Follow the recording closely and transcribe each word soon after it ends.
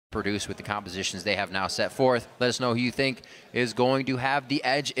produce with the compositions they have now set forth. Let us know who you think is going to have the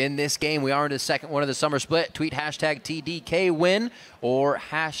edge in this game. We are in the second one of the summer split. Tweet hashtag TDKWin or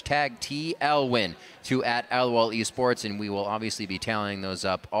hashtag TLWin to @LOL eSports, and we will obviously be tallying those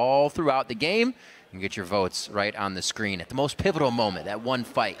up all throughout the game. You can get your votes right on the screen at the most pivotal moment, that one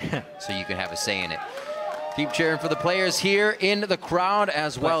fight, so you can have a say in it. Keep cheering for the players here in the crowd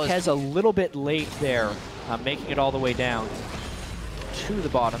as well. Kez a little bit late there, making it all the way down to the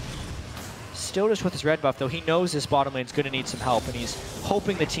bottom. Still just with his red buff, though. He knows this bottom lane's going to need some help, and he's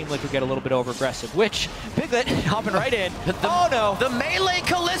hoping the Team Liquid get a little bit over-aggressive, which Piglet hopping right in. Oh, no. The melee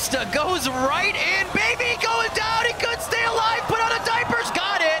Callista goes right in. Baby going down. He could stay alive. Put on a diapers.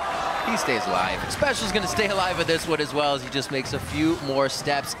 Got it. He stays alive. Special's going to stay alive with this one as well, as he just makes a few more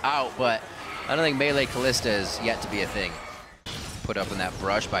steps out, but I don't think melee Callista is yet to be a thing. Put up in that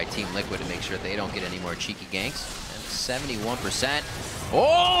brush by Team Liquid to make sure they don't get any more cheeky ganks. 71%.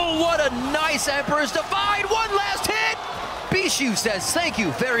 Oh, what a nice Emperor's Divide. One last hit. Bishu says thank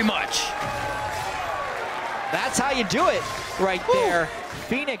you very much. That's how you do it right there.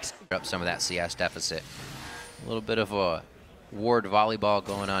 Phoenix. Up some of that CS deficit. A little bit of a ward volleyball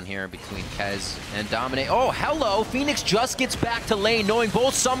going on here between Kez and Dominate. Oh, hello. Phoenix just gets back to lane knowing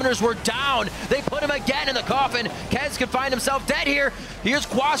both summoners were down. They put him again in the coffin. Kez could find himself dead here. Here's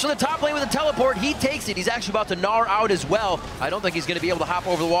Quas from the top lane with a teleport. He takes it. He's actually about to gnar out as well. I don't think he's going to be able to hop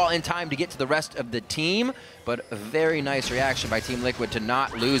over the wall in time to get to the rest of the team, but a very nice reaction by Team Liquid to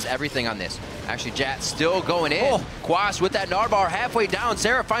not lose everything on this. Actually, Jat still going in. Oh. Quas with that gnar bar halfway down.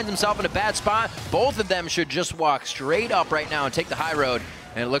 Sarah finds himself in a bad spot. Both of them should just walk straight up right now and take the high road.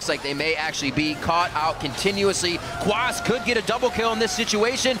 And it looks like they may actually be caught out continuously. Quas could get a double kill in this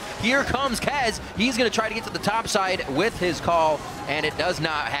situation. Here comes Kez. He's going to try to get to the top side with his call, and it does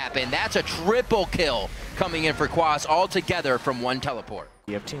not happen. That's a triple kill coming in for Quas all together from one teleport.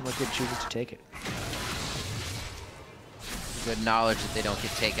 You have Team Liquid choosing to take it. Good knowledge that they don't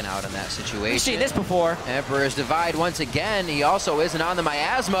get taken out in that situation. We've seen this before. Emperor's Divide once again. He also isn't on the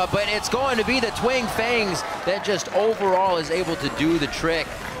miasma, but it's going to be the Twing Fangs that just overall is able to do the trick.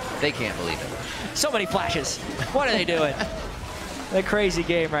 They can't believe it. So many flashes. What are they doing? A crazy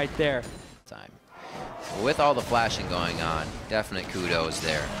game right there. Time. With all the flashing going on, definite kudos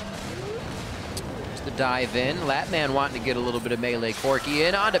there. There's the dive in. Latman wanting to get a little bit of melee Corky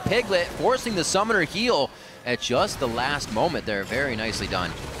in onto Piglet, forcing the summoner heal at just the last moment there. Very nicely done.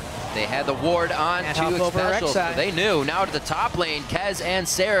 They had the ward on to Special, so they knew. Now to the top lane, Kez and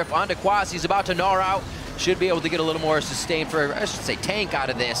Seraph onto Quas. He's about to gnar out. Should be able to get a little more sustain for, I should say, tank out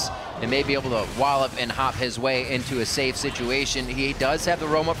of this, and may be able to wallop and hop his way into a safe situation. He does have the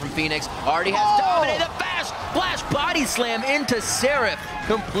roam up from Phoenix. Already has Dominated. The fast flash body slam into Seraph.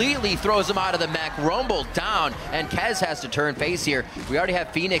 Completely throws him out of the mech. Rumble down, and Kez has to turn face here. We already have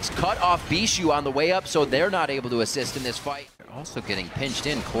Phoenix cut off Bishu on the way up, so they're not able to assist in this fight. They're also getting pinched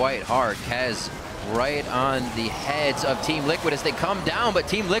in quite hard. Kez right on the heads of Team Liquid as they come down, but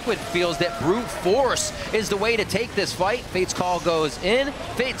Team Liquid feels that brute force is the way to take this fight. Fate's Call goes in,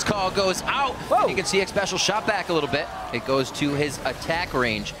 Fate's Call goes out. You can see a Special shot back a little bit. It goes to his attack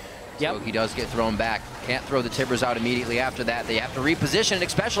range. So he does get thrown back. Can't throw the Tibbers out immediately after that. They have to reposition,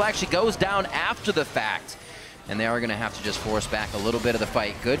 and Special actually goes down after the fact. And they are going to have to just force back a little bit of the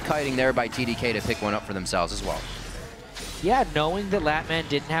fight. Good kiting there by TDK to pick one up for themselves as well. Yeah, knowing that Latman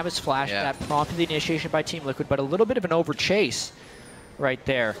didn't have his flash, that prompted the initiation by Team Liquid, but a little bit of an over chase right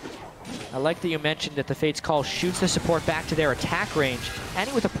there. I like that you mentioned that the Fate's Call shoots the support back to their attack range,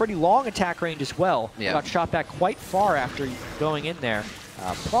 and with a pretty long attack range as well. Got shot back quite far after going in there.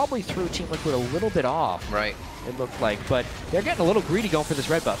 Probably threw Team Liquid a little bit off, it looked like, but they're getting a little greedy going for this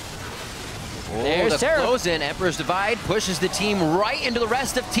red buff. Oh, there's Sarah. Close in. Emperor's Divide pushes the team right into the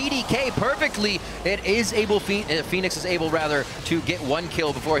rest of TDK perfectly. It is able, Phoenix is able rather to get one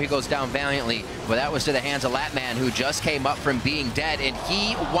kill before he goes down valiantly, but that was to the hands of Latman, who just came up from being dead, and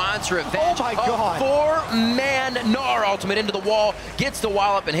he wants revenge. Oh my God. Four-man gnar ultimate into the wall, gets the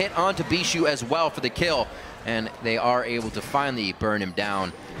wallop and hit onto Bishu as well for the kill, and they are able to finally burn him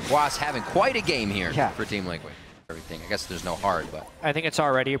down. Quas having quite a game here for Team Liquid. Everything. I guess there's no hard, but I think it's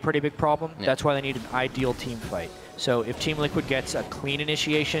already a pretty big problem. That's why they need an ideal team fight. So if Team Liquid gets a clean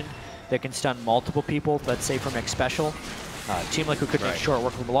initiation that can stun multiple people, let's say from X Special, Team Liquid could make short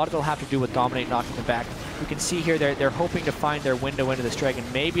work of them. A lot of it will have to do with Dominate knocking them back. You can see here they're hoping to find their window into this dragon.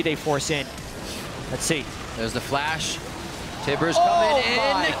 Maybe they force in. Let's see. There's the flash. Tibbers coming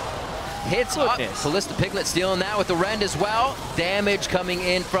in. Hits up. Callista Piglet stealing that with the Rend as well. Damage coming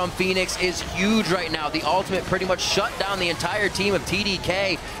in from Phoenix is huge right now. The ultimate pretty much shut down the entire team of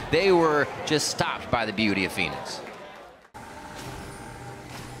TDK. They were just stopped by the beauty of Phoenix.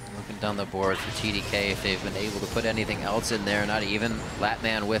 looking down the board for TDK if they've been able to put anything else in there. Not even.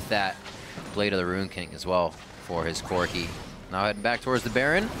 Latman with that Blade of the Rune King as well for his Corki. Now heading back towards the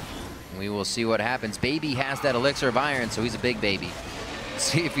Baron. We will see what happens. Baby has that Elixir of Iron, so he's a big baby.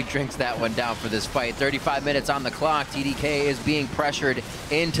 See if he drinks that one down for this fight. 35 minutes on the clock. TDK is being pressured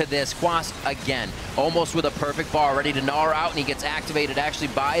into this. Quas again, almost with a perfect bar, ready to gnaw out, and he gets activated actually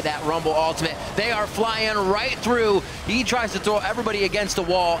by that Rumble ultimate. They are flying right through. He tries to throw everybody against the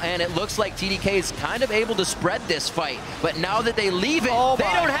wall, and it looks like TDK is kind of able to spread this fight. But now that they leave it,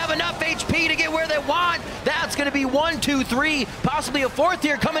 they don't have enough HP to get where they want. That's going to be 1, 2, 3, possibly a fourth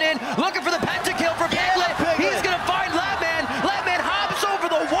here coming in, looking for the pentakill for Piglet. He's going to find Latman. Latman hops over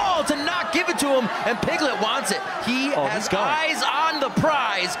the wall to not give it to him, and Piglet wants it. He has eyes on the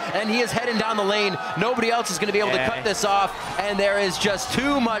prize, and he is heading down the lane. Nobody else is going to be able to cut this off, and there is just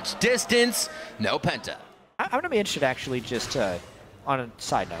too much distance. No penta. I'm going to be interested, actually, just on a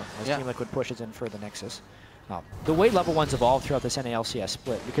side note, as Team Liquid pushes in for the Nexus. The way level 1s evolved throughout this NA-LCS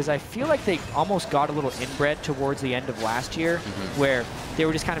split, because I feel like they almost got a little inbred towards the end of last year, where they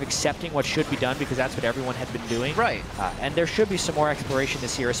were just kind of accepting what should be done because that's what everyone had been doing. Right. And there should be some more exploration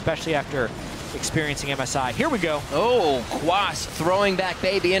this year, especially after experiencing MSI. Here we go. Oh, Quas throwing back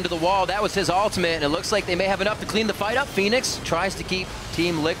Baby into the wall. That was his ultimate, and it looks like they may have enough to clean the fight up. Phoenix tries to keep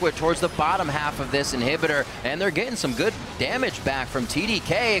Team Liquid towards the bottom half of this inhibitor, and they're getting some good damage back from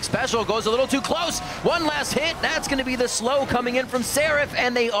TDK. Special goes a little too close. One last hit. That's going to be the slow coming in from Seraph,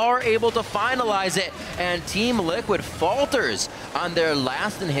 and they are able to finalize it. And Team Liquid falters on their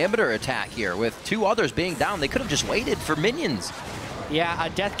last inhibitor attack here, with 2 others being down. They could have just waited for minions. Yeah, a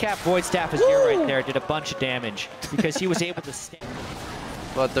Deathcap Void Staff is here right there. Did a bunch of damage because he was able to stand.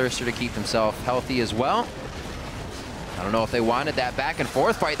 Bloodthirster to keep himself healthy as well. I don't know if they wanted that back and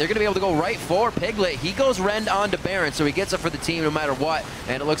forth fight. They're going to be able to go right for Piglet. He goes Rend onto Baron, so he gets it for the team no matter what.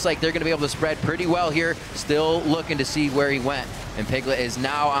 And it looks like they're going to be able to spread pretty well here. Still looking to see where he went. And Piglet is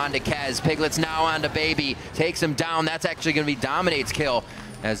now onto Kez. Piglet's now onto Baby. Takes him down. That's actually going to be Dominate's kill,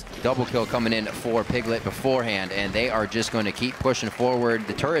 as double kill coming in for Piglet beforehand, and they are just going to keep pushing forward.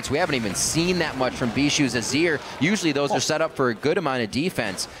 The turrets, we haven't even seen that much from Bishu's Azir. Usually those are set up for a good amount of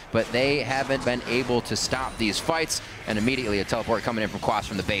defense, but they haven't been able to stop these fights, and immediately a teleport coming in from Quas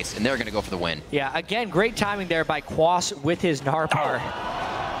from the base, and they're going to go for the win. Yeah, again, great timing there by Quas with his Narpar.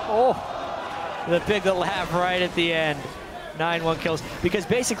 Oh, the Piglet laugh right at the end. 9-1 kills, because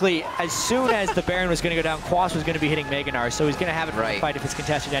basically as soon as the Baron was going to go down, Quas was going to be hitting Meganar, so he's going to have it for the fight if it's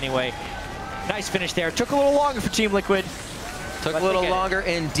contested anyway. Nice finish there. Took a little longer for Team Liquid. Took a little longer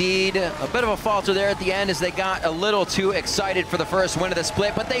indeed. A bit of a falter there at the end as they got a little too excited for the first win of the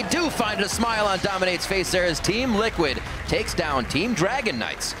split, but they do find a smile on Dominate's face there as Team Liquid takes down Team Dragon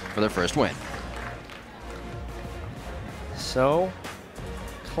Knights for their first win. So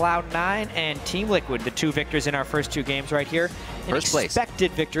Cloud9 and Team Liquid, the 2 victors in our first 2 games right here. First place.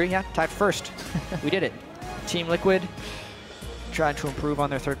 Expected victory, yeah, tied first. We did it. Team Liquid trying to improve on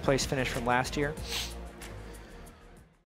their 3rd place finish from last year.